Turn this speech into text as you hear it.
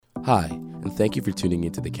Hi, and thank you for tuning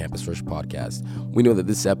into the Campus Rush podcast. We know that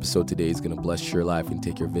this episode today is going to bless your life and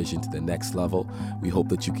take your vision to the next level. We hope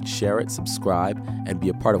that you can share it, subscribe, and be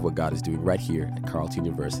a part of what God is doing right here at Carleton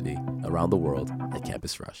University, around the world at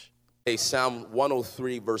Campus Rush. Hey, Psalm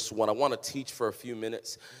 103, verse 1. I want to teach for a few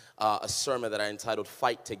minutes a sermon that I entitled,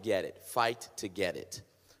 Fight to Get It. Fight to Get It.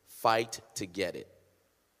 Fight to Get It.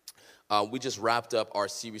 We just wrapped up our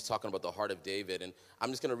series talking about the heart of David, and I'm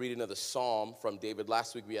just going to read another psalm from David.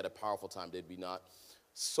 Last week we had a powerful time, did we not?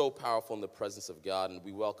 So powerful in the presence of God, and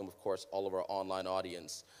we welcome, of course, all of our online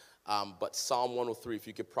audience. But Psalm 103, if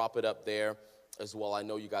you could prop it up there as well. I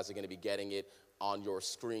know you guys are going to be getting it on your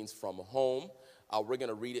screens from home. We're going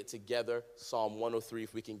to read it together, Psalm 103,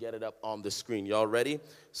 if we can get it up on the screen. Y'all ready?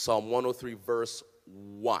 Psalm 103, verse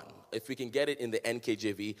 1. If we can get it in the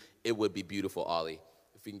NKJV, it would be beautiful, Ollie.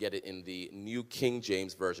 If we can get it in the New King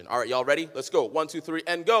James Version. All right, y'all ready? Let's go. 1, 2, 3,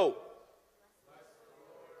 and go.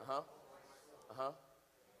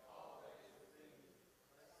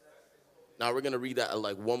 Now we're going to read that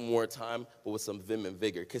like one more time, but with some vim and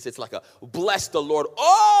vigor. Because it's like a, bless the Lord,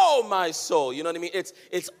 oh my soul. You know what I mean?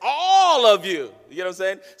 It's all of you. You know what I'm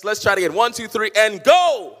saying? So let's try it again. 1, 2, 3, and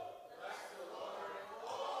go. Bless the Lord,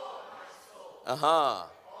 oh my soul.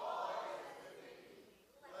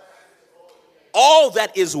 All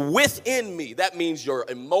that is within me. That means your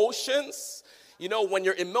emotions. You know, when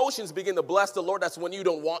your emotions begin to bless the Lord, that's when you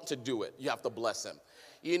don't want to do it. You have to bless him.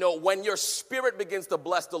 You know, when your spirit begins to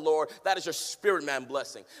bless the Lord, that is your spirit man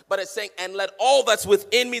blessing. But it's saying, and let all that's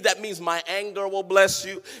within me, that means my anger will bless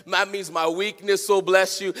you. That means my weakness will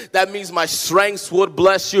bless you. That means my strengths would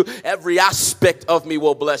bless you. Every aspect of me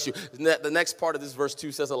will bless you. The next part of this verse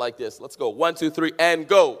 2 says it like this. Let's go. 1, 2, 3, and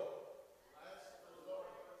go.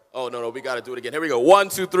 Oh, no, we got to do it again. Here we go. 1,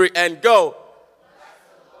 2, 3, and go.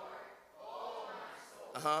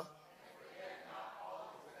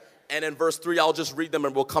 And in verse 3, I'll just read them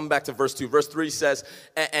and we'll come back to verse 2. Verse 3 says,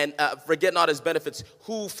 and forget not his benefits,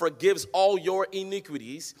 who forgives all your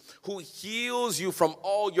iniquities, who heals you from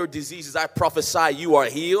all your diseases. I prophesy you are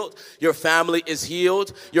healed. Your family is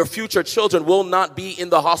healed. Your future children will not be in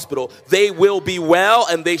the hospital. They will be well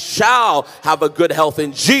and they shall have a good health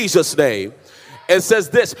in Jesus' name. It says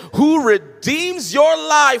this, who redeems your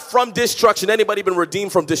life from destruction. Anybody been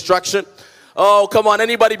redeemed from destruction? Oh, come on.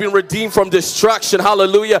 Anybody been redeemed from destruction?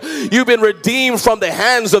 Hallelujah. You've been redeemed from the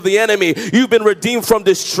hands of the enemy. You've been redeemed from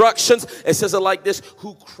destructions. It says it like this,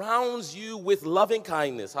 who crowns you with loving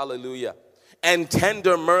kindness. Hallelujah. And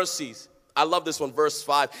tender mercies. I love this one. Verse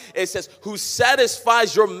 5. It says, who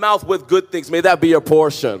satisfies your mouth with good things. May that be your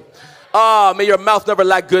portion. May your mouth never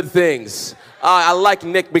lack good things. I like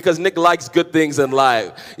Nick because Nick likes good things in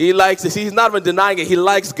life. He likes it. He's not even denying it. He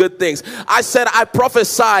likes good things. I said, I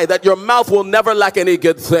prophesy that your mouth will never lack any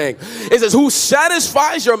good thing. It says, who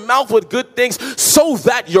satisfies your mouth with good things so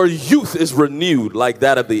that your youth is renewed like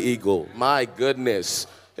that of the eagle. My goodness.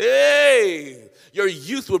 Hey. Your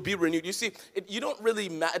youth will be renewed. You see, it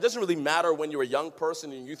doesn't really matter when you're a young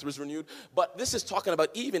person and your youth was renewed. But this is talking about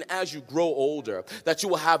even as you grow older, that you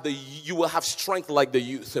will have strength like the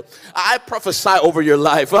youth. I prophesy over your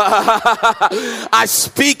life. I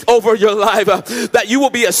speak over your life that you will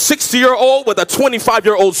be a 60-year-old with a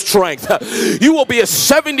 25-year-old strength. You will be a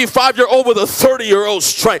 75-year-old with a 30-year-old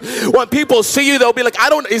strength. When people see you, they'll be like,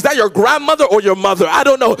 is that your grandmother or your mother? I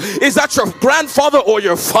don't know. Is that your grandfather or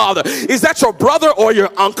your father? Is that your brother or your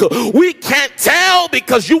uncle? We can't tell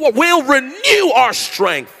because you will renew our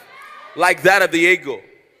strength like that of the eagle.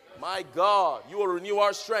 My God, you will renew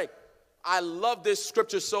our strength. I love this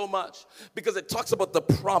scripture so much because it talks about the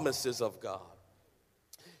promises of God.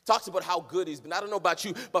 It talks about how good he's been. I don't know about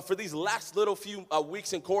you, but for these last little few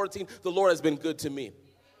weeks in quarantine, the Lord has been good to me.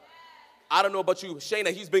 I don't know about you,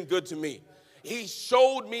 Shayna, he's been good to me. He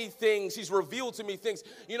showed me things. He's revealed to me things.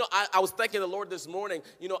 You know, I was thanking the Lord this morning.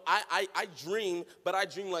 You know, I dream, but I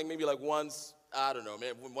dream like maybe like once, I don't know,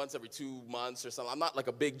 man, once every 2 months or something. I'm not like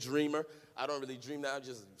a big dreamer. I don't really dream now. I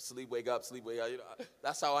just sleep, wake up. You know,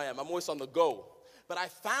 that's how I am. I'm always on the go. But I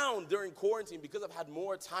found during quarantine, because I've had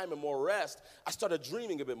more time and more rest, I started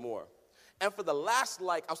dreaming a bit more. And for the last,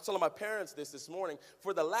 I was telling my parents this morning,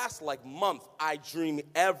 for the last, month, I dream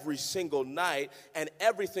every single night, and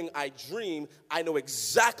everything I dream, I know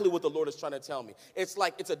exactly what the Lord is trying to tell me. It's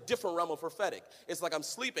like, it's a different realm of prophetic. It's like I'm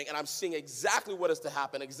sleeping, and I'm seeing exactly what is to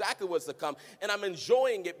happen, exactly what's to come, and I'm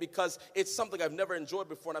enjoying it because it's something I've never enjoyed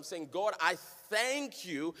before, and I'm saying, God, I thank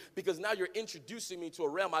you, because now you're introducing me to a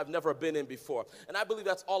realm I've never been in before. And I believe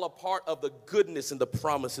that's all a part of the goodness and the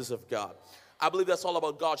promises of God. I believe that's all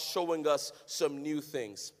about God showing us some new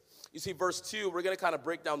things. You see, verse 2, we're going to kind of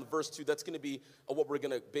break down the verse 2. That's going to be what we're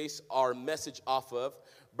going to base our message off of.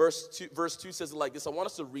 Verse 2 says it like this. I want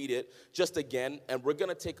us to read it just again, and we're going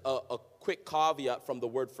to take a quick caveat from the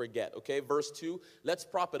word forget, okay? Verse 2, let's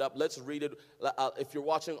prop it up. Let's read it. If you're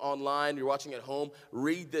watching online, you're watching at home,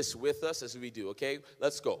 read this with us as we do, okay?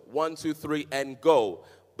 Let's go. 1, 2, 3, and go.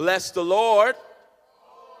 Bless the Lord.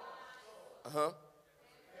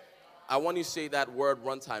 I want you to say that word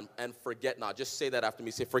one time, and forget not. Just say that after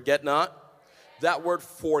me. Say, forget not. That word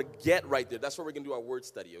forget right there, that's where we're going to do our word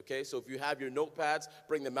study, okay? So if you have your notepads,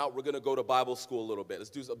 bring them out. We're going to go to Bible school a little bit. Let's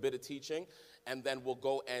do a bit of teaching, and then we'll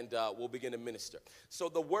go and we'll begin to minister. So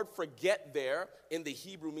the word forget there in the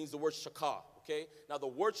Hebrew means the word shakah, okay? Now the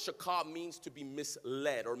word shakah means to be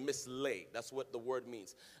misled or mislay. That's what the word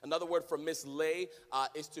means. Another word for mislay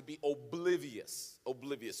is to be oblivious.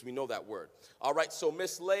 Oblivious, we know that word. All right, so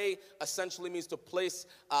mislay essentially means to place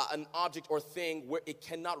an object or thing where it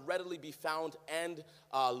cannot readily be found and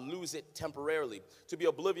lose it temporarily. To be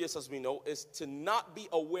oblivious, as we know, is to not be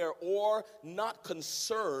aware or not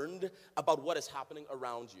concerned about what is happening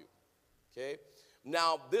around you. Okay?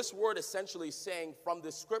 Now, this word essentially is saying from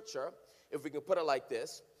this scripture, if we can put it like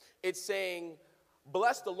this, it's saying,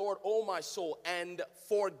 bless the Lord, O my soul, and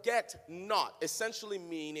forget not. Essentially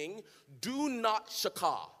meaning, do not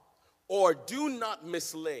shakah, or do not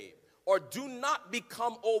mislay, or do not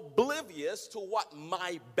become oblivious to what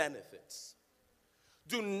my benefits.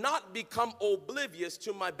 Do not become oblivious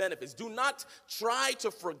to my benefits. Do not try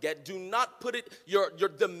to forget. Do not put it,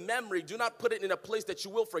 the memory, do not put it in a place that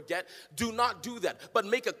you will forget. Do not do that, but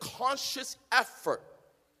make a conscious effort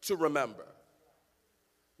to remember.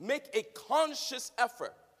 Make a conscious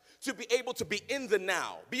effort to be able to be in the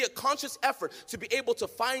now. Be a conscious effort to be able to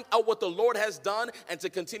find out what the Lord has done and to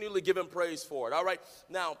continually give him praise for it. All right.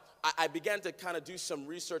 Now, I began to kind of do some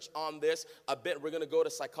research on this a bit. We're going to go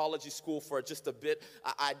to psychology school for just a bit.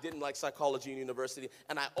 I didn't like psychology in university,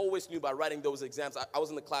 and I always knew by writing those exams. I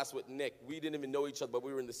was in the class with Nick. We didn't even know each other, but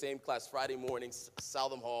we were in the same class Friday morning,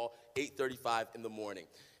 Southam Hall, 8:35 in the morning.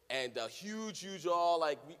 And huge hall,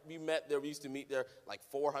 like we met there, we used to meet there, like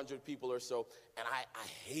 400 people or so. And I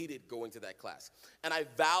hated going to that class. And I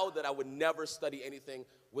vowed that I would never study anything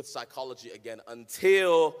with psychology again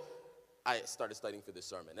until I started studying for this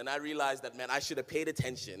sermon. And I realized that, man, I should have paid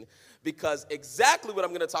attention, because exactly what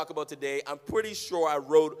I'm going to talk about today, I'm pretty sure I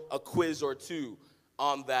wrote a quiz or two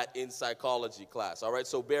on that in psychology class. All right,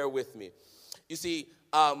 so bear with me. You see,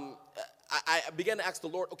 I began to ask the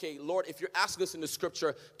Lord, okay, Lord, if you're asking us in the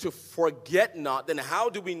scripture to forget not, then how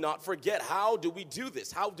do we not forget? How do we do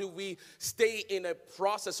this? How do we stay in a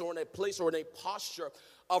process or in a place or in a posture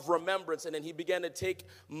of remembrance? And then he began to take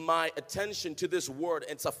my attention to this word.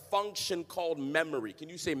 It's a function called memory. Can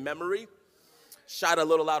you say memory? Shout a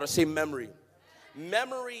little louder, say memory.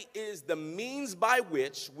 Memory is the means by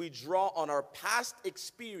which we draw on our past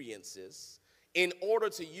experiences in order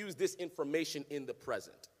to use this information in the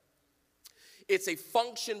present. It's a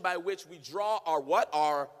function by which we draw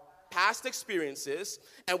our past experiences,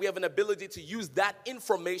 and we have an ability to use that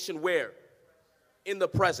information where? In the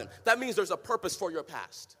present. That means there's a purpose for your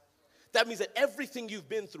past. That means that everything you've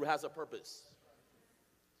been through has a purpose.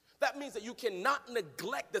 That means that you cannot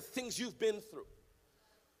neglect the things you've been through,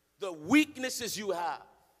 the weaknesses you have,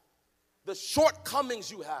 the shortcomings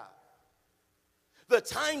you have, the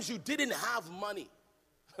times you didn't have money.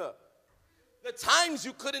 The times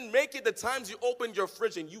you couldn't make it, the times you opened your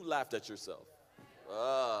fridge and you laughed at yourself.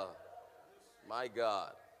 My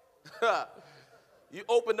God. You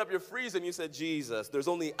opened up your freezer and you said, Jesus, there's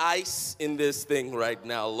only ice in this thing right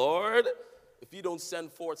now, Lord. If you don't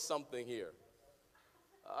send forth something here.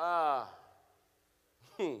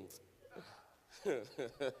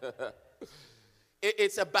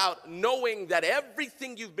 It's about knowing that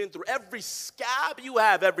everything you've been through, every scab you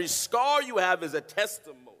have, every scar you have is a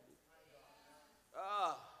testimony.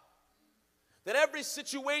 That every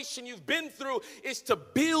situation you've been through is to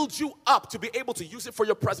build you up, to be able to use it for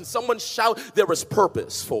your presence. Someone shout, there is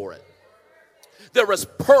purpose for it. There is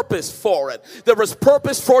purpose for it. There is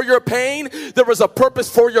purpose for your pain. There is a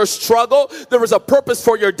purpose for your struggle. There is a purpose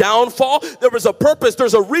for your downfall. There is a purpose.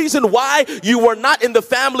 There's a reason why you were not in the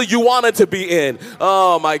family you wanted to be in.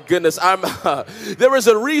 Oh my goodness. There is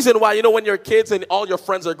a reason why, you know, when your kids and all your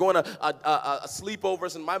friends are going to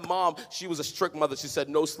sleepovers, and my mom, she was a strict mother. She said,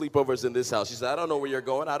 no sleepovers in this house. She said, I don't know where you're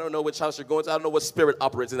going. I don't know which house you're going to. I don't know what spirit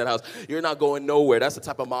operates in that house. You're not going nowhere. That's the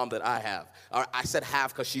type of mom that I have. I said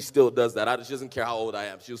have because she still does that. She doesn't care how old I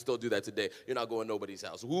am. She'll still do that today. You're not going nobody's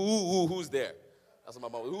house. Who's there? That's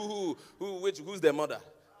what my mom. Who's their mother?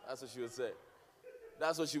 That's what she would say.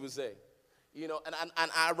 That's what she would say. You know, and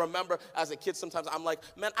I remember as a kid sometimes I'm like,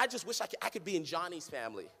 man, I just wish I could be in Johnny's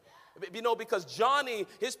family. You know, because Johnny,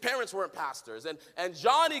 his parents weren't pastors, and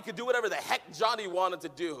Johnny could do whatever the heck Johnny wanted to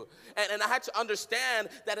do. And I had to understand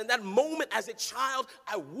that in that moment as a child,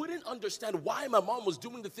 I wouldn't understand why my mom was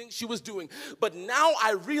doing the things she was doing. But now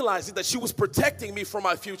I realize that she was protecting me from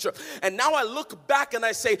my future. And now I look back and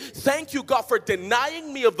I say, thank you, God, for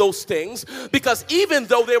denying me of those things, because even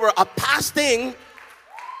though they were a past thing,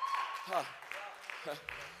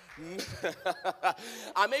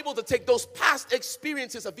 I'm able to take those past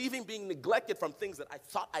experiences of even being neglected from things that I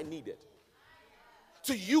thought I needed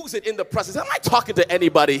to use it in the present. Am I talking to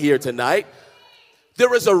anybody here tonight?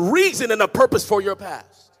 There is a reason and a purpose for your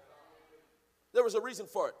past. There was a reason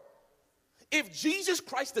for it. If Jesus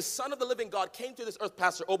Christ, the Son of the living God, came to this earth,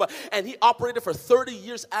 Pastor Oba, and he operated for 30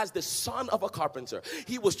 years as the son of a carpenter,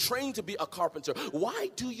 he was trained to be a carpenter. Why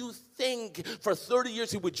do you think for 30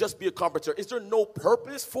 years he would just be a carpenter? Is there no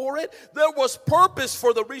purpose for it? There was purpose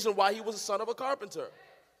for the reason why he was the son of a carpenter.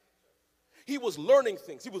 He was learning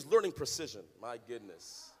things. He was learning precision. My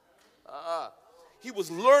goodness. He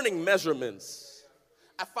was learning measurements.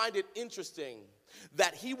 I find it interesting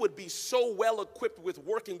that he would be so well equipped with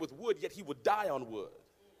working with wood, yet he would die on wood.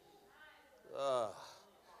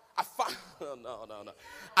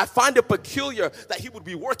 I find it peculiar that he would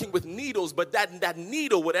be working with needles, but that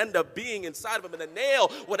needle would end up being inside of him, and the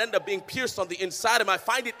nail would end up being pierced on the inside of him. I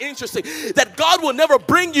find it interesting that God will never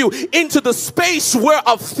bring you into the space where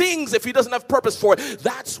of things if he doesn't have purpose for it.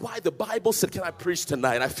 That's why the Bible said, can I preach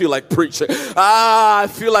tonight? I feel like preaching. I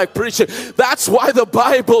feel like preaching. That's why the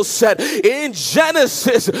Bible said in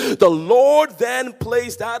Genesis, the Lord then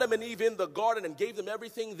placed Adam and Eve in the garden and gave them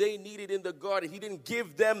everything they needed in the garden. He didn't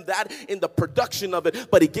give them that in the production of it,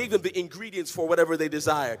 but he gave them the ingredients for whatever they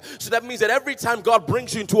desired. So that means that every time God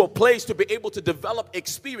brings you into a place to be able to develop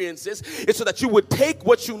experiences, it's so that you would take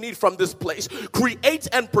what you need from this place, create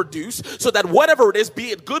and produce, so that whatever it is, be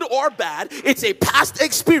it good or bad, it's a past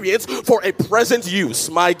experience for a present use.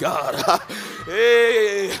 My God.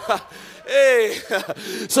 Hey.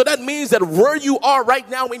 So that means that where you are right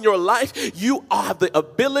now in your life, you have the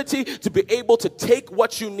ability to be able to take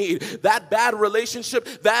what you need. That bad relationship,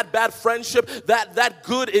 that bad friendship, that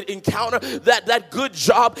good encounter, that good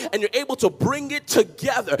job, and you're able to bring it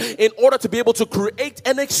together in order to be able to create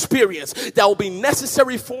an experience that will be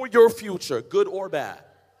necessary for your future, good or bad.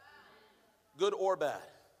 Good or bad.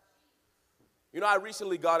 You know, I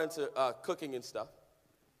recently got into cooking and stuff.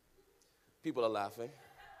 People are laughing.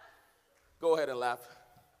 Go ahead and laugh.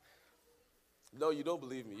 No, you don't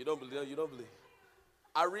believe me. You don't believe.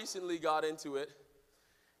 I recently got into it,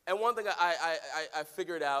 and one thing I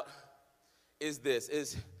figured out is this: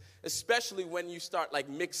 is especially when you start like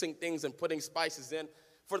mixing things and putting spices in.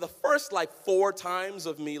 For the first like 4 times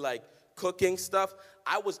of me like cooking stuff,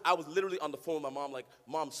 I was literally on the phone with my mom, like,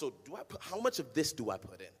 Mom, so how much of this do I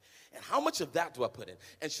put in? And how much of that do I put in?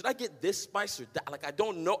 And should I get this spice or that? Like, I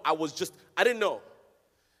don't know. I didn't know.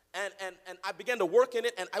 And I began to work in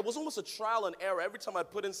it, and I was almost a trial and error. Every time I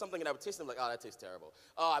put in something and I would taste it, I'm like, oh, that tastes terrible.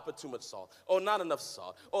 Oh, I put too much salt. Oh, not enough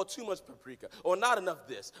salt. Oh, too much paprika. Or not enough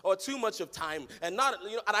this. Or too much of thyme. And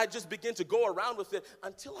I just began to go around with it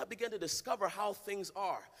until I began to discover how things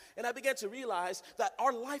are. And I began to realize that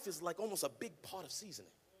our life is like almost a big pot of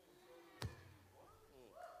seasoning.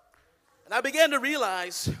 And I began to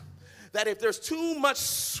realize that if there's too much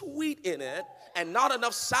sweet in it and not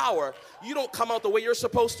enough sour, you don't come out the way you're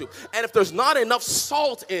supposed to. And if there's not enough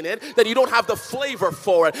salt in it, then you don't have the flavor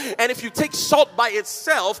for it. And if you take salt by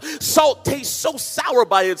itself, salt tastes so sour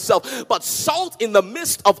by itself. But salt in the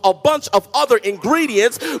midst of a bunch of other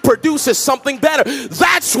ingredients produces something better.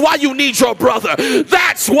 That's why you need your brother.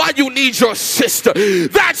 That's why you need your sister.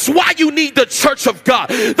 That's why you need the church of God.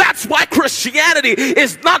 That's why Christianity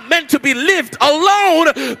is not meant to be lived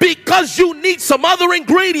alone, because you need some other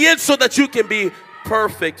ingredients so that you can be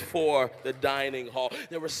perfect for the dining hall.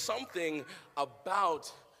 There was something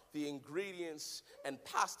about the ingredients and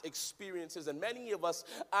past experiences, and many of us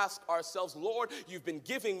ask ourselves, Lord, you've been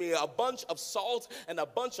giving me a bunch of salt and a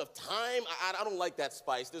bunch of thyme. I don't like that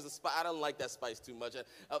spice. I don't like that spice too much.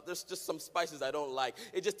 There's just some spices I don't like.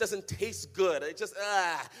 It just doesn't taste good.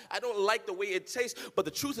 I don't like the way it tastes. But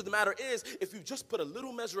the truth of the matter is, if you just put a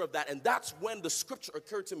little measure of that, and that's when the scripture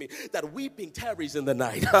occurred to me, that weeping tarries in the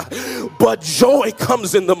night, but joy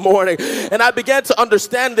comes in the morning. And I began to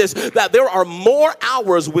understand this, that there are more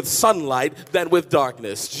hours with with sunlight than with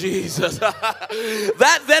darkness. Jesus.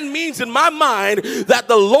 That then means in my mind that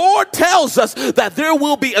the Lord tells us that there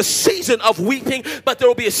will be a season of weeping, but there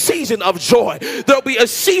will be a season of joy. There will be a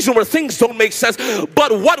season where things don't make sense,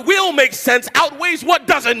 but what will make sense outweighs what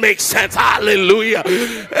doesn't make sense. Hallelujah.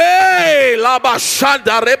 Hey, hey, I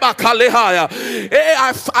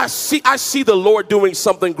see the Lord doing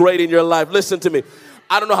something great in your life. Listen to me.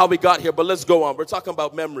 I don't know how we got here, but let's go on. We're talking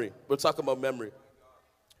about memory. We're talking about memory.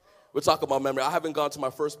 I haven't gone to my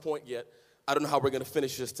first point yet. I don't know how we're going to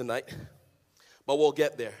finish this tonight, but we'll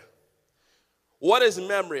get there. What is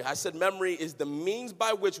memory? I said memory is the means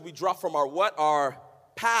by which we draw from our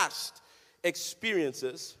past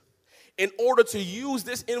experiences in order to use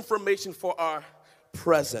this information for our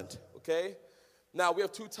present, okay? Now, we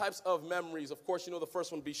have two types of memories. Of course, you know the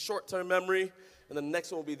first one will be short-term memory, and the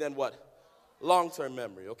next one will be then what? Long-term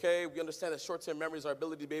memory, okay? We understand that short-term memory is our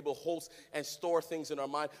ability to be able to hold and store things in our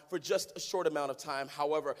mind for just a short amount of time.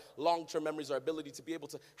 However, long-term memory is our ability to be able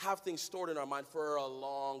to have things stored in our mind for a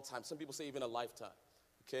long time. Some people say even a lifetime,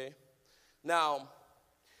 okay? Now,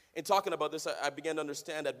 in talking about this, I began to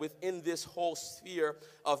understand that within this whole sphere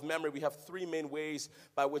of memory, we have three main ways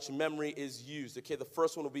by which memory is used, okay? The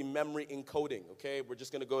first one will be memory encoding, okay? We're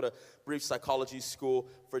just going to go to brief psychology school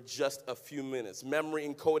for just a few minutes. Memory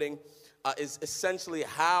encoding is essentially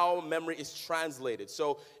how memory is translated.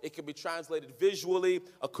 So it can be translated visually,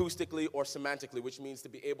 acoustically, or semantically, which means to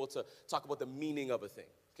be able to talk about the meaning of a thing.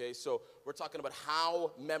 Okay, so we're talking about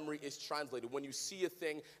how memory is translated. When you see a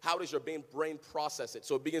thing, how does your brain process it?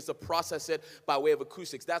 So it begins to process it by way of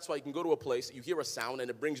acoustics. That's why you can go to a place, you hear a sound, and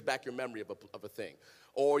it brings back your memory of a thing.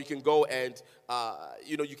 Or you can go and,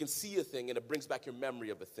 you can see a thing, and it brings back your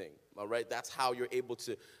memory of a thing. All right, that's how you're able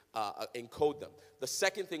to encode them. The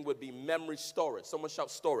second thing would be memory storage. Someone shout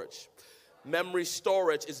storage. Memory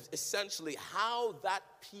storage is essentially how that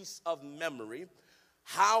piece of memory,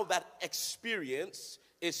 how that experience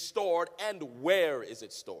is stored, and where is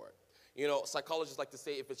it stored. You know, psychologists like to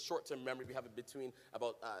say if it's short-term memory, we have it between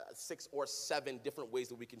about 6 or 7 different ways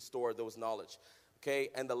that we can store those knowledge. Okay,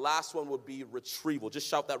 and the last one would be retrieval. Just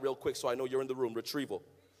shout that real quick so I know you're in the room. Retrieval.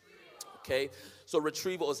 Okay, so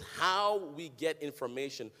retrieval is how we get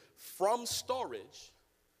information from storage.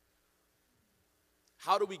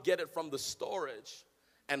 How do we get it from the storage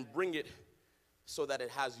and bring it so that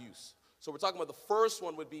it has use? So we're talking about the first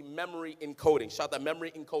one would be memory encoding. Shout that,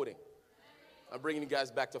 memory encoding. I'm bringing you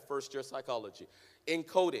guys back to first year psychology.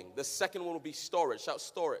 Encoding. The second one will be storage. Shout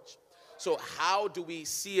storage. So how do we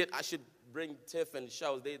see it? I should bring Tiff and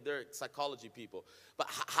Shell. They're psychology people. But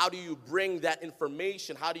how do you bring that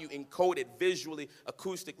information? How do you encode it visually,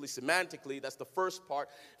 acoustically, semantically? That's the first part.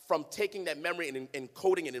 From taking that memory and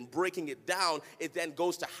encoding it and breaking it down, it then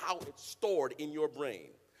goes to how it's stored in your brain.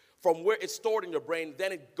 From where it's stored in your brain,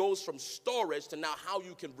 then it goes from storage to now how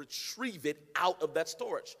you can retrieve it out of that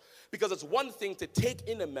storage. Because it's one thing to take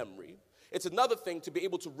in a memory. It's another thing to be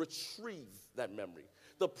able to retrieve that memory.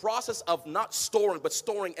 The process of not storing, but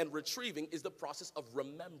storing and retrieving is the process of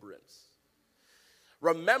remembrance.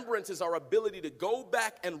 Remembrance is our ability to go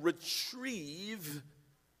back and retrieve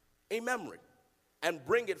a memory and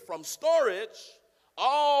bring it from storage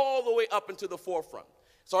all the way up into the forefront.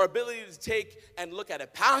 It's our ability to take and look at a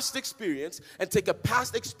past experience and take a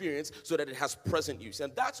past experience so that it has present use.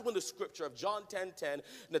 And that's when the scripture of John 10:10,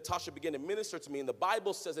 Natasha began to minister to me. And the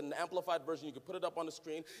Bible says in an amplified version, you can put it up on the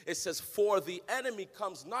screen. It says, for the enemy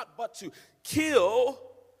comes not but to kill,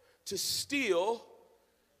 to steal,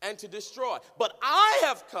 and to destroy. But I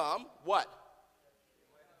have come, what?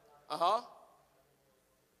 Oh,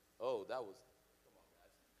 that was,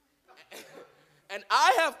 come on, guys. And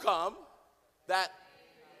I have come that,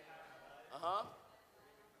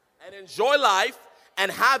 and enjoy life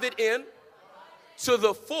and have it in to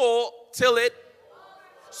the full till it.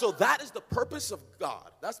 So that is the purpose of God.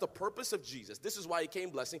 That's the purpose of Jesus. This is why he came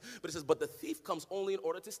blessing. But it says, but the thief comes only in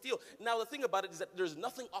order to steal. Now the thing about it is that there's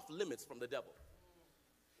nothing off limits from the devil.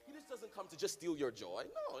 He just doesn't come to just steal your joy.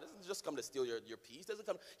 No, it doesn't just come to steal your peace. Doesn't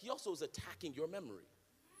come. He also is attacking your memory.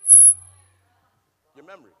 Your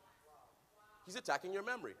memory. He's attacking your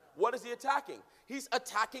memory. What is he attacking? He's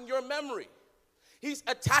attacking your memory. He's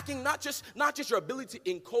attacking not just your ability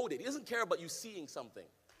to encode it. He doesn't care about you seeing something.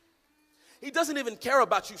 He doesn't even care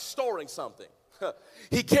about you storing something.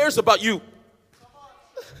 He cares about you.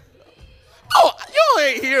 Oh, y'all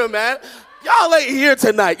ain't here, man. Y'all ain't here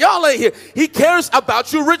tonight. Y'all ain't here. He cares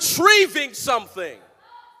about you retrieving something.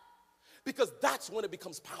 Because that's when it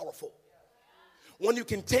becomes powerful. When you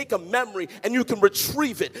can take a memory and you can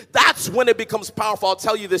retrieve it, that's when it becomes powerful. I'll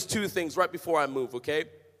tell you this 2 things right before I move, okay?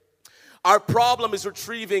 Our problem is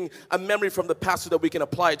retrieving a memory from the past so that we can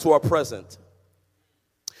apply it to our present.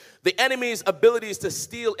 The enemy's ability is to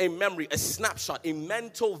steal a memory, a snapshot, a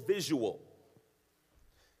mental visual.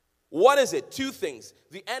 What is it? Two things.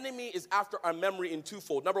 The enemy is after our memory in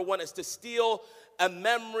twofold. Number one is to steal a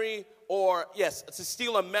memory, to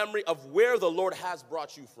steal a memory of where the Lord has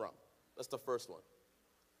brought you from. That's the first one.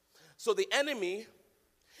 So the enemy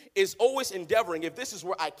is always endeavoring, if this is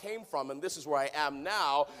where I came from and this is where I am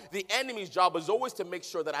now, the enemy's job is always to make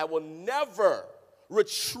sure that I will never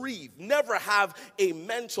retrieve, never have a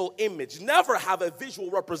mental image, never have a visual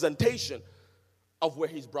representation of where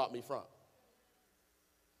he's brought me from.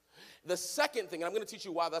 The second thing, and I'm going to teach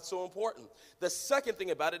you why that's so important. The second thing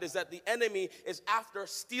about it is that the enemy is after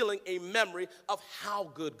stealing a memory of how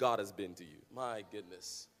good God has been to you. My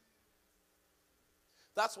goodness.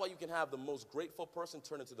 That's why you can have the most grateful person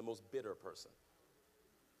turn into the most bitter person.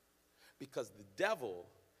 Because the devil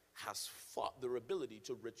has fought their ability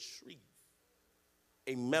to retrieve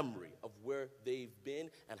a memory of where they've been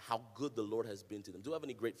and how good the Lord has been to them. Do I have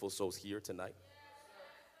any grateful souls here tonight?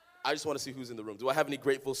 I just want to see who's in the room. Do I have any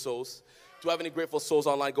grateful souls? Do I have any grateful souls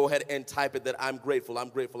online? Go ahead and type it that I'm grateful, I'm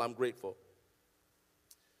grateful, I'm grateful.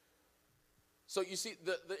 So you see,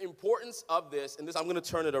 the importance of this, and this I'm going to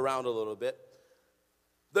turn it around a little bit.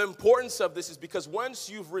 The importance of this is because once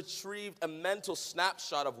you've retrieved a mental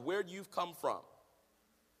snapshot of where you've come from,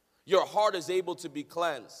 your heart is able to be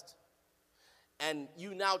cleansed. And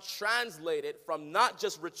you now translate it from not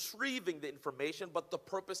just retrieving the information, but the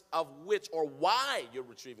purpose of which or why you're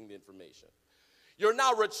retrieving the information. You're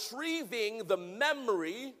now retrieving the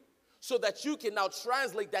memory so that you can now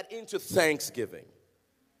translate that into thanksgiving.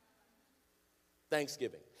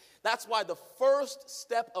 Thanksgiving. That's why the first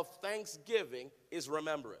step of thanksgiving is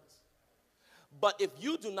remembrance. But if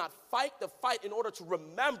you do not fight the fight in order to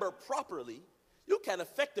remember properly, you can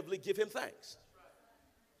effectively give him thanks.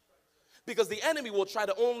 Because the enemy will try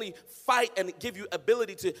to only fight and give you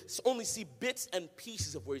ability to only see bits and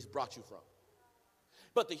pieces of where he's brought you from.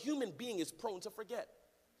 But the human being is prone to forget.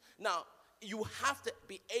 Now, you have to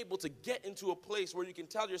be able to get into a place where you can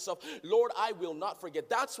tell yourself, Lord, I will not forget.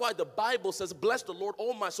 That's why the Bible says, bless the Lord,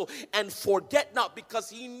 O my soul, and forget not, because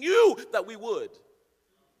he knew that we would.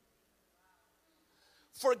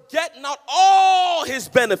 Forget not all his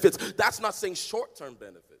benefits. That's not saying short-term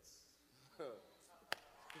benefits.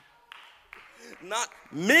 Not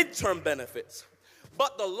mid-term benefits,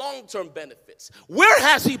 but the long-term benefits. Where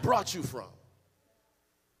has he brought you from?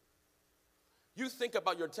 You think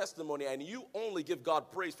about your testimony and you only give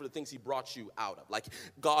God praise for the things he brought you out of. Like,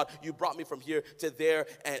 God, you brought me from here to there,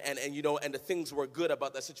 and the things were good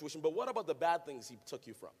about that situation. But what about the bad things he took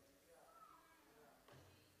you from?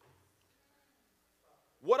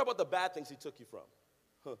 What about the bad things he took you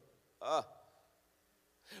from?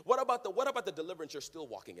 What about the deliverance you're still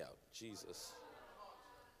walking out? Jesus.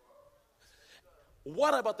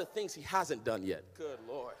 What about the things he hasn't done yet? Good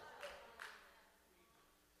Lord.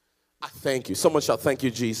 I thank you. Someone shout, thank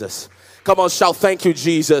you, Jesus. Come on, shout, thank you,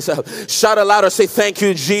 Jesus. Shout it louder, say, thank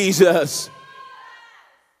you, Jesus.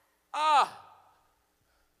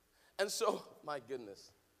 And so, my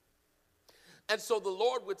goodness. And so the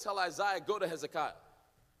Lord would tell Isaiah, go to Hezekiah.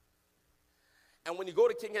 And when you go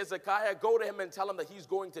to King Hezekiah, go to him and tell him that he's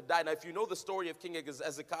going to die. Now, if you know the story of King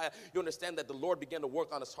Hezekiah, you understand that the Lord began to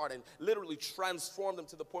work on his heart and literally transformed him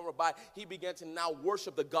to the point whereby he began to now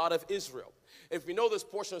worship the God of Israel. If you know this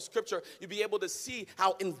portion of scripture, you'll be able to see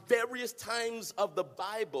how in various times of the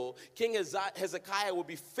Bible, King Hezekiah would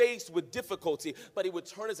be faced with difficulty, but he would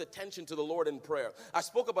turn his attention to the Lord in prayer. I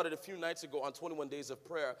spoke about it a few nights ago on 21 Days of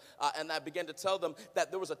Prayer, and I began to tell them that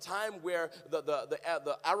there was a time where the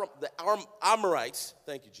Amorites,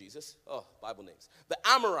 thank you, Jesus. Oh, Bible names. The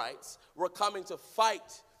Amorites were coming to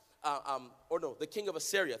fight, the king of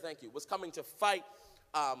Assyria, thank you, was coming to fight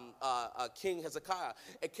King Hezekiah.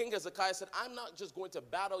 And King Hezekiah said, I'm not just going to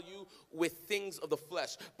battle you with things of the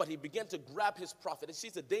flesh, but he began to grab his prophet. And see,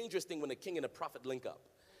 it's a dangerous thing when a king and a prophet link up.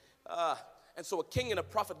 And so a king and a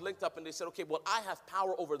prophet linked up and they said, okay, well, I have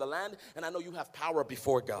power over the land and I know you have power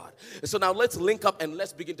before God. And so now let's link up and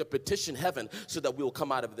let's begin to petition heaven so that we will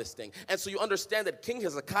come out of this thing. And so you understand that King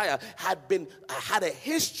Hezekiah had a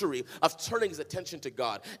history of turning his attention to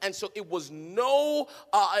God. And so it was not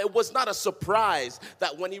a surprise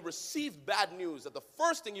that when he received bad news, that the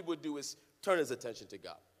first thing he would do is turn his attention to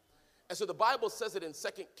God. And so the Bible says it in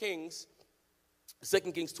 2 Kings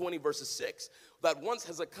 20 verses 6, that once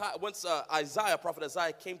prophet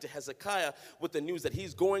Isaiah came to Hezekiah with the news that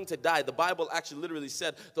he's going to die, the Bible actually literally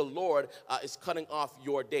said, the Lord is cutting off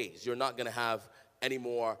your days. You're not going to have any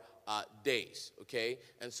more days, okay?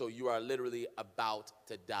 And so you are literally about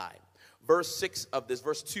to die. Verse 6 of this,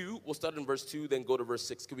 verse 2, we'll start in verse 2, then go to verse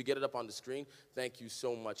 6. Can we get it up on the screen? Thank you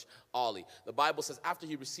so much, Ollie. The Bible says, after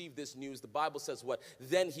he received this news, the Bible says what?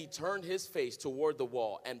 Then he turned his face toward the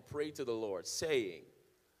wall and prayed to the Lord, saying,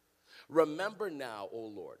 remember now, O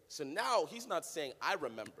Lord. So now he's not saying, I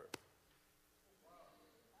remember.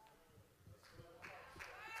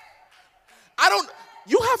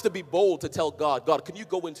 You have to be bold to tell God, God, can you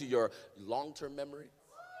go into your long-term memory?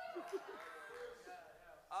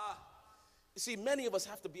 You see, many of us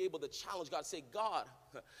have to be able to challenge God, say, God,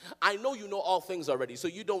 I know you know all things already, so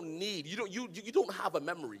you don't have a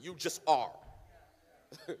memory, you just are.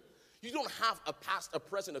 You don't have a past, a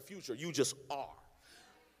present, a future, you just are.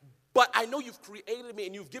 But I know you've created me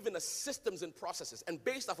and you've given us systems and processes. And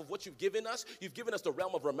based off of what you've given us the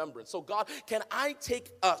realm of remembrance. So God, can I take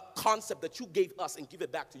a concept that you gave us and give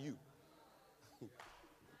it back to you?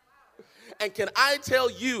 And can I tell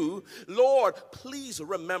you, Lord, please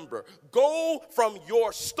remember, go from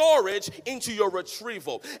your storage into your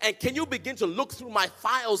retrieval. And can you begin to look through my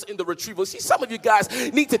files in the retrieval? See, some of you guys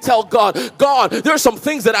need to tell God, God, there are some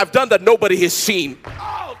things that I've done that nobody has seen.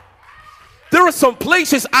 Oh. There are some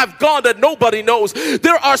places I've gone that nobody knows.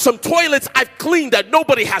 There are some toilets I've cleaned that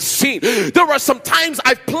nobody has seen. There are some times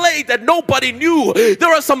I've played that nobody knew.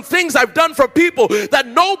 There are some things I've done for people that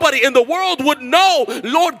nobody in the world would know.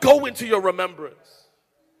 Lord, go into your remembrance.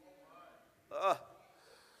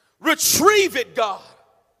 Retrieve it, God.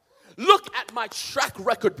 Look at my track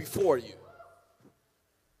record before you.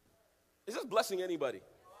 Is this blessing anybody?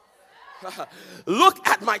 Look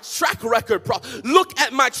at my track record, bro. Look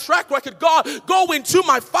at my track record. God, go into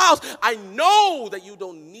my files. I know that you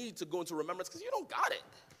don't need to go into remembrance because you don't got it.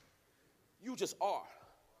 You just are.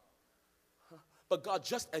 But God,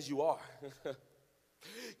 just as you are,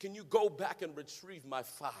 can you go back and retrieve my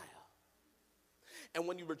file? And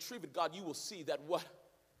when you retrieve it, God, you will see that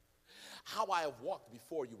how I have walked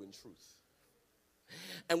before you in truth.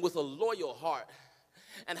 And with a loyal heart,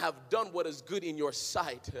 and have done what is good in your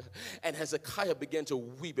sight. And Hezekiah began to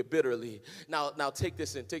weep bitterly. Now take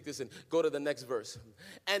this in. Go to the next verse.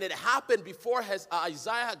 And it happened before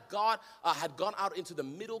Isaiah had gone out into the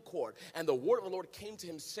middle court. And the word of the Lord came to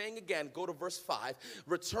him, saying again, go to verse 5.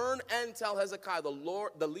 Return and tell Hezekiah,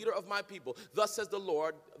 the leader of my people. Thus says the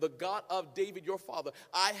Lord, the God of David your father.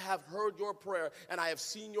 I have heard your prayer, and I have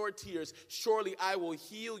seen your tears. Surely I will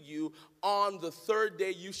heal you. On the third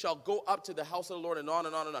day you shall go up to the house of the Lord, and on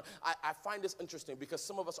and on and on. I find this interesting because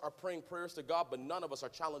some of us are praying prayers to God, but none of us are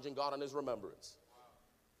challenging God on his remembrance.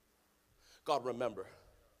 God, remember.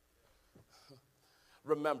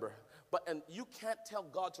 Remember. And you can't tell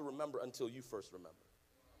God to remember until you first remember.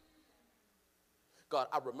 God,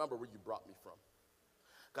 I remember where you brought me from.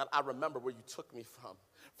 God, I remember where you took me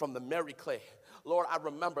from the merry clay. Lord, I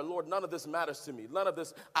remember. Lord, none of this matters to me. None of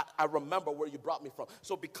this, I remember where you brought me from.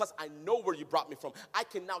 So because I know where you brought me from, I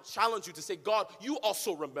can now challenge you to say, God, you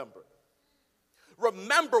also remember.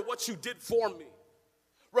 Remember what you did for me.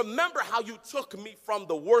 Remember how you took me from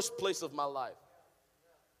the worst place of my life.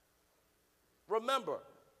 Remember.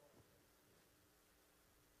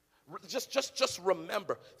 Just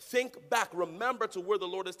remember. Think back. Remember to where the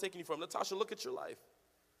Lord is taking you from. Natasha, look at your life.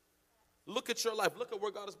 Look at your life. Look at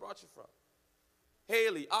where God has brought you from.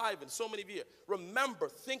 Haley, Ivan, so many of you. Remember,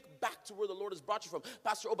 think back to where the Lord has brought you from.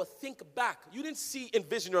 Pastor Oba, think back. You didn't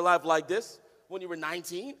envision your life like this when you were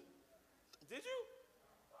 19. Did you?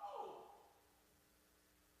 No.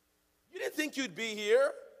 You didn't think you'd be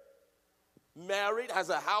here, married, has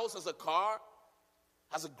a house, has a car,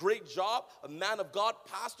 has a great job, a man of God,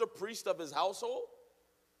 pastor, priest of his household.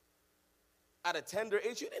 At a tender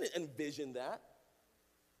age, you didn't envision that.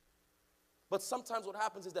 But sometimes what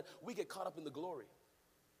happens is that we get caught up in the glory.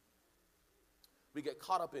 We get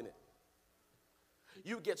caught up in it.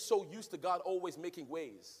 You get so used to God always making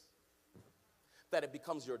ways that it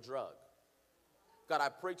becomes your drug. God, I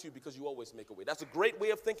pray to you because you always make a way. That's a great way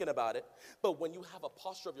of thinking about it. But when you have a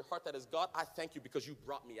posture of your heart that is, God, I thank you because you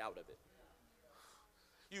brought me out of it.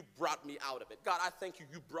 You brought me out of it. God, I thank you.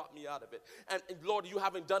 You brought me out of it. And Lord, you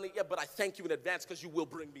haven't done it yet, but I thank you in advance because you will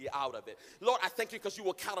bring me out of it. Lord, I thank you because you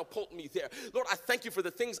will catapult me there. Lord, I thank you for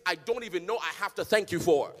the things I don't even know I have to thank you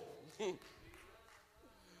for.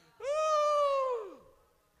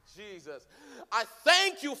 Jesus. I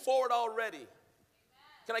thank you for it already.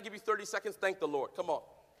 Can I give you 30 seconds? Thank the Lord. Come on.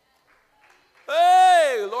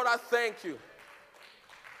 Hey, Lord, I thank you.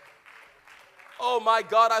 Oh, my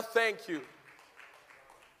God, I thank you.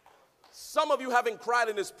 Some of you haven't cried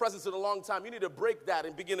in his presence in a long time. You need to break that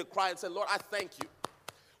and begin to cry and say, Lord, I thank you.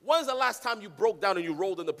 When's the last time you broke down and you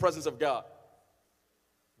rolled in the presence of God?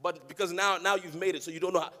 But because now you've made it, so you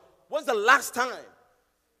don't know how. When's the last time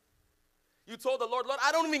you told the Lord,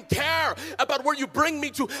 I don't even care about where you bring me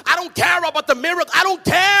to. I don't care about the miracle. I don't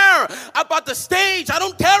care about the stage. I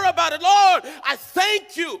don't care about it. Lord, I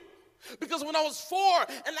thank you. Because when I was 4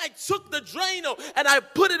 and I took the Drano and I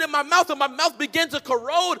put it in my mouth and my mouth began to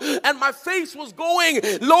corrode and my face was going,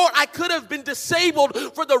 Lord, I could have been disabled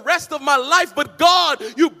for the rest of my life, but God,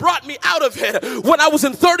 you brought me out of it. When I was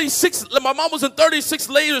in 36, my mom was in 36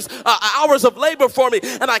 hours of labor for me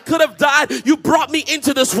and I could have died, you brought me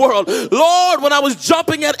into this world. Lord, when I was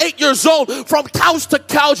jumping at 8 years old from couch to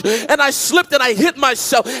couch and I slipped and I hit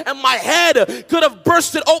myself and my head could have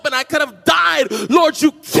bursted open, I could have died. Lord,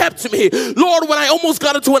 you kept me. Lord, when I almost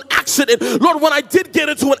got into an accident, Lord, when I did get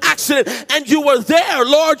into an accident and you were there,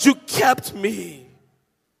 Lord, you kept me.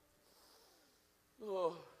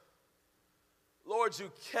 Oh, Lord, you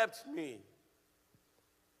kept me.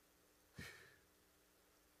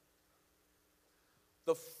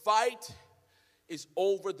 The fight is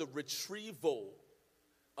over the retrieval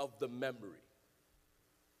of the memory.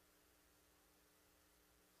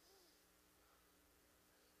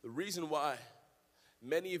 The reason why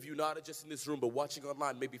many of you, not just in this room, but watching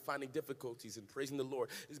online, may be finding difficulties in praising the Lord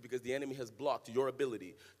is because the enemy has blocked your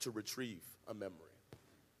ability to retrieve a memory.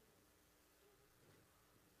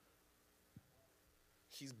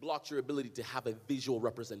 He's blocked your ability to have a visual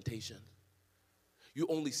representation. You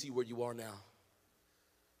only see where you are now,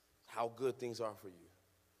 how good things are for you.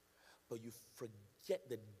 But you forget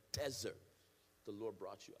the desert the Lord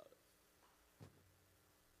brought you out of.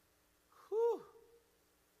 Whew.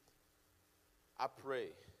 I pray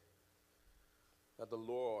that the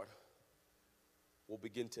Lord will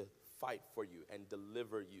begin to fight for you and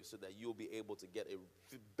deliver you so that you'll be able to get a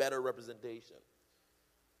better representation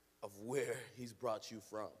of where he's brought you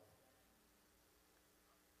from.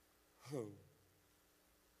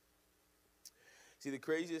 See, the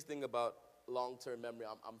craziest thing about long-term memory,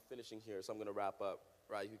 I'm finishing here, so I'm going to wrap up.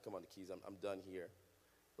 Right, you can come on the keys. I'm done here.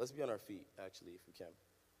 Let's be on our feet, actually, if we can.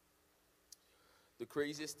 The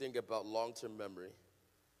craziest thing about long-term memory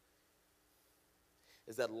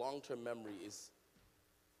is that long-term memory is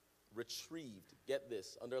retrieved. Get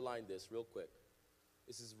this, underline this real quick.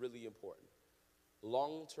 This is really important.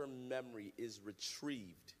 Long-term memory is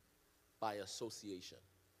retrieved by association.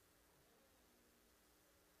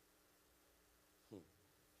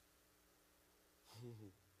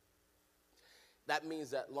 That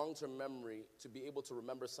means that long-term memory, to be able to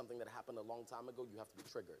remember something that happened a long time ago, you have to be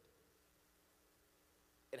triggered.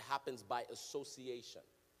 It happens by association.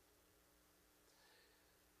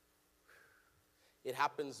 It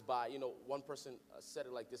happens by, one person said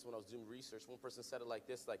it like this when I was doing research. One person said it like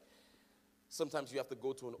this, like, sometimes you have to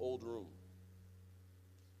go to an old room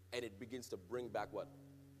and it begins to bring back what?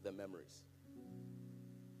 The memories.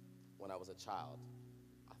 When I was a child,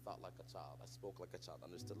 I thought like a child. I spoke like a child,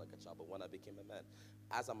 understood like a child. But when I became a man,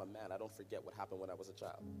 as I'm a man, I don't forget what happened when I was a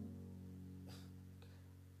child.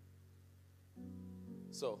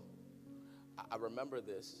 So, I remember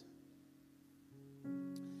this,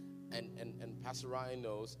 and Pastor Ryan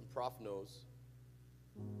knows, and Prof knows,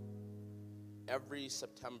 every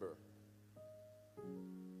September,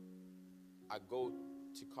 I go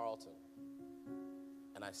to Carlton,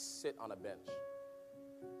 and I sit on a bench.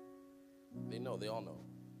 They know, they all know.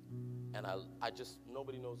 And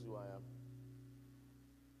nobody knows who I am.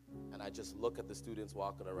 And I just look at the students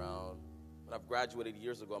walking around. When I've graduated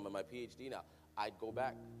years ago, I'm in my PhD now. I'd go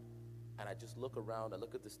back and I just look around. I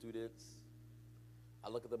look at the students. I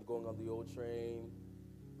look at them going on the old train.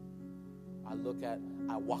 I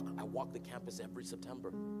walk the campus every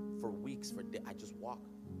September for weeks, for days. I just walk.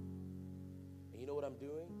 And you know what I'm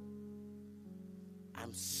doing?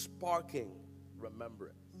 I'm sparking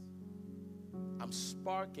remembrance. I'm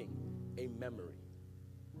sparking a memory.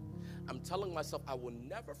 I'm telling myself I will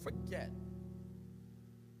never forget,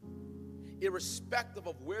 irrespective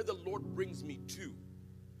of where the Lord brings me to,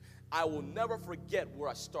 I will never forget where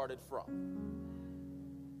I started from.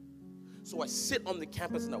 So I sit on the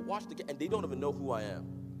campus and I watch and they don't even know who I am.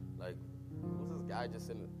 Like, who's this guy just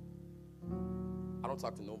sitting? I don't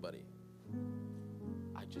talk to nobody.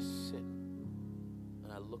 I just sit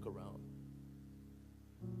and I look around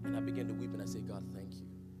and I begin to weep and I say, God, thank you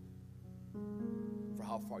for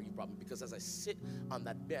how far you brought me. Because as I sit on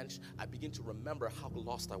that bench, I begin to remember how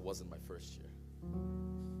lost I was in my first year.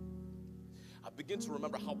 I begin to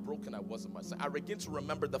remember how broken I was in myself. I begin to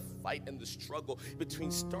remember the fight and the struggle between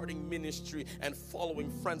starting ministry and following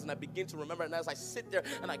friends. And I begin to remember, and as I sit there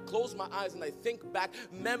and I close my eyes and I think back,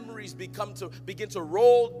 memories begin to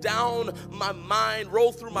roll down my mind,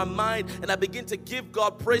 roll through my mind, and I begin to give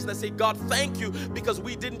God praise. And I say, God, thank you, because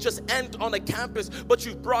we didn't just end on a campus, but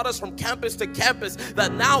you brought us from campus to campus.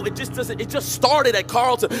 That now it just started at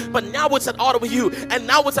Carleton, but now it's at Ottawa U, and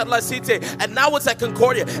now it's at La Cité, and now it's at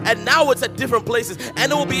Concordia, and now it's at different places,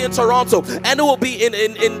 and it will be in Toronto, and it will be in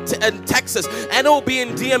Texas, and it will be in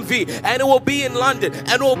DMV, and it will be in London, and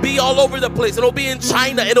it will be all over the place. It will be in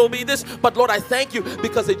China, and it will be this. But Lord, I thank you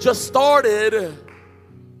because it just started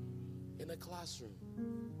in a classroom.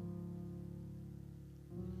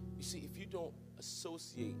 You see, if you don't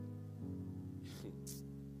associate,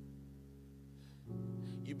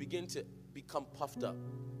 you begin to become puffed up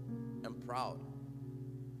and proud.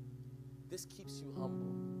 This keeps you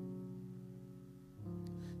humble.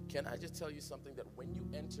 Can I just tell you something, that when you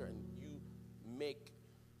enter and you make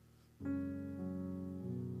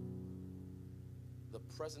the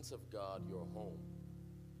presence of God your home,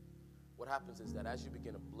 what happens is that as you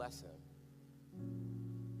begin to bless him,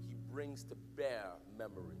 he brings to bear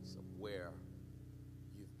memories of where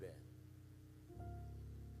you've been.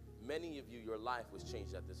 Many of you, your life was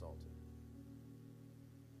changed at this altar.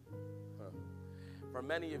 For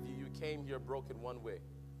many of you, you came here broken one way,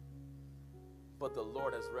 but the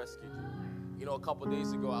Lord has rescued you. You know, a couple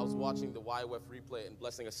days ago, I was watching the YWF replay, and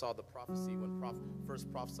Blessing, I saw the prophecy when first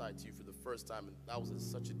prophesied to you for the first time, and that was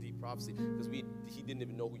such a deep prophecy because he didn't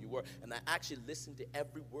even know who you were. And I actually listened to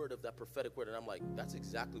every word of that prophetic word, and I'm like, that's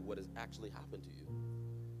exactly what has actually happened to you.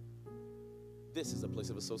 This is a place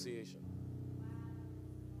of association.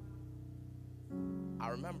 I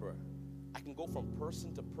remember, I can go from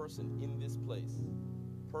person to person in this place,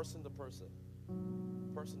 person to person,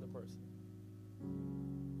 person to person.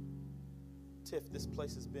 Tiff, this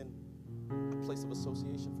place has been a place of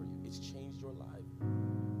association for you. It's changed your life.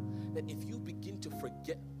 That if you begin to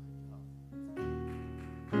forget,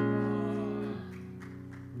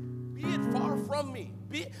 be it far from me.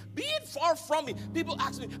 Be it far from me. People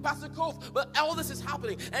ask me, Pastor Cove, but all this is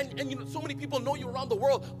happening, and you know, so many people know you around the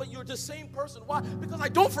world, but you're the same person. Why? Because I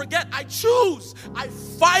don't forget. I choose. I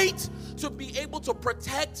fight to be able to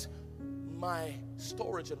protect my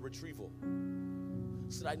storage and retrieval,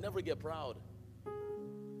 so that I never get proud.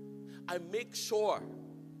 I make sure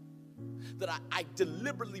that I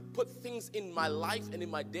deliberately put things in my life and in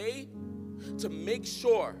my day to make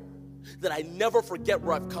sure that I never forget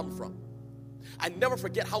where I've come from. I never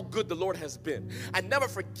forget how good the Lord has been. I never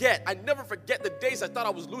forget the days I thought I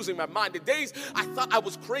was losing my mind, the days I thought I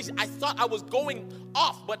was crazy, I thought I was going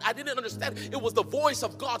off, but I didn't understand. It was the voice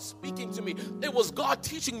of God speaking to me. It was God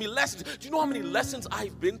teaching me lessons. Do you know how many lessons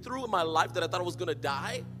I've been through in my life that I thought I was going to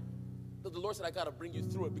die? But the Lord said, I got to bring you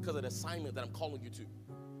through it because of the assignment that I'm calling you to.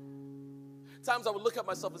 Times I would look at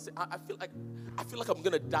myself and say, I feel like I'm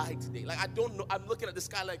going to die today. Like, I don't know. I'm looking at the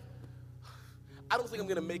sky like, I don't think I'm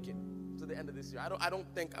going to make it to the end of this year. I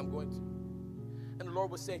don't think I'm going to. And the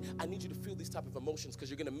Lord was saying, I need you to feel these type of emotions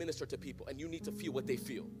because you're going to minister to people and you need to feel what they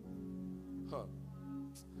feel.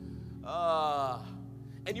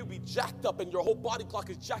 And you'll be jacked up and your whole body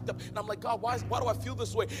clock is jacked up. And I'm like, God, why do I feel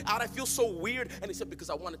this way? And I feel so weird. And he said,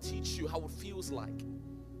 because I want to teach you how it feels like.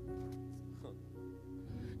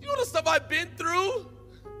 You know the stuff I've been through?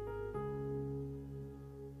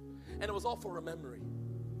 And it was all for remembering.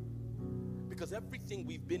 Because everything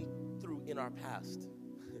we've been through in our past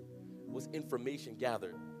was information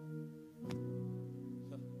gathered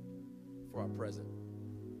for our present.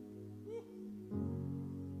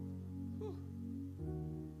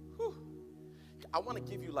 I want to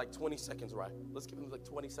give you like 20 seconds, right? Let's give him like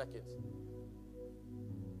 20 seconds.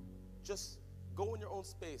 Just go in your own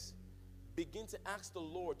space. Begin to ask the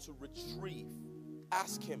Lord to retrieve.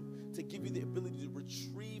 Ask him to give you the ability to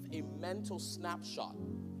retrieve a mental snapshot,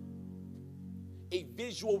 a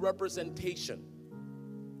visual representation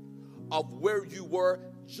of where you were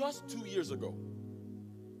just 2 years ago.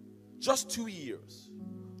 Just 2 years.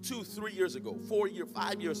 2, 3 years ago. 4 years,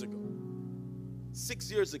 5 years ago.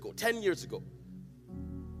 6 years ago. 10 years ago.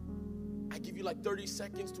 I give you like 30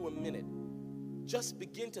 seconds to a minute. Just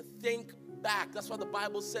begin to think back. That's why the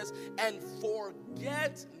Bible says, and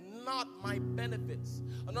forget not my benefits.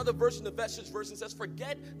 Another version, the Message version says,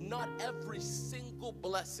 forget not every single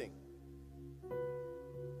blessing.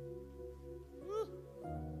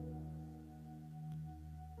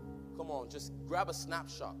 Come on, just grab a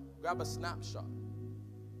snapshot. Grab a snapshot.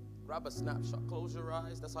 Grab a snapshot. Close your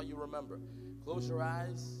eyes. That's how you remember. Close your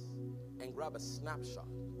eyes and grab a snapshot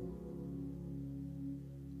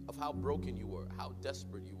of how broken you were, how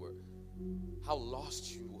desperate you were, how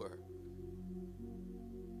lost you were.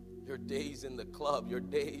 Your days in the club, your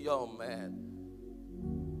day, oh man.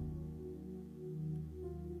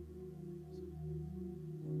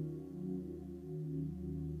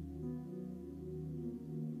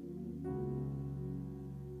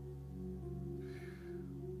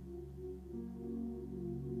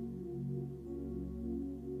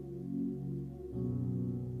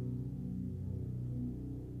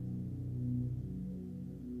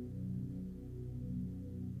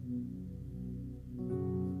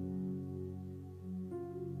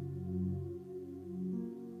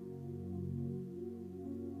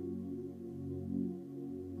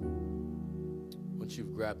 Once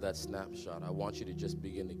you've grabbed that snapshot, I want you to just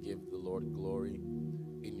begin to give the Lord glory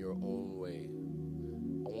in your own way.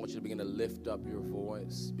 I want you to begin to lift up your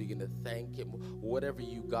voice, begin to thank Him. Whatever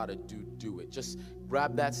you got to do, do it. Just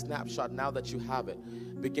grab that snapshot now that you have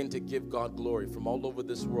it. Begin to give God glory from all over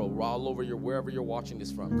this world, all over wherever you're watching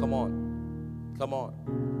this from. Come on. Come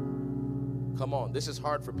on. Come on. This is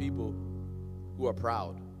hard for people who are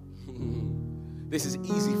proud. This is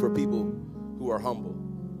easy for people who are humble.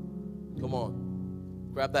 Come on.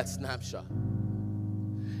 Grab that snapshot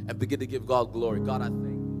and begin to give God glory. God, I thank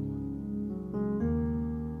you.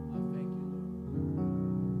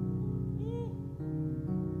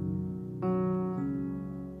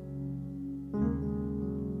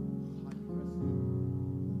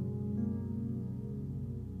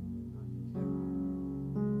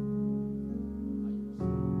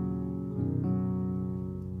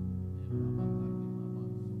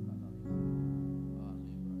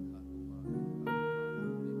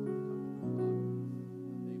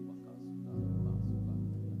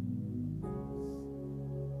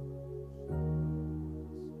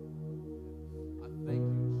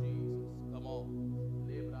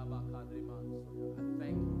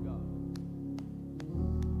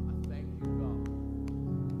 I thank you, Lord.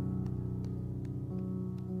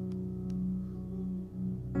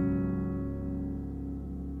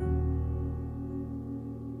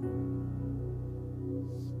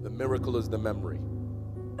 Miracle is the memory.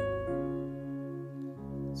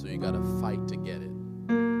 So you got to fight to get it.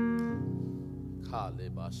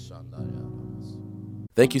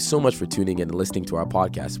 Thank you so much for tuning in and listening to our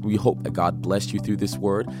podcast. We hope that God blessed you through this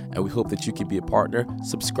word, and we hope that you can be a partner,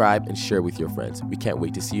 subscribe, and share with your friends. We can't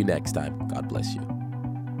wait to see you next time. God bless you.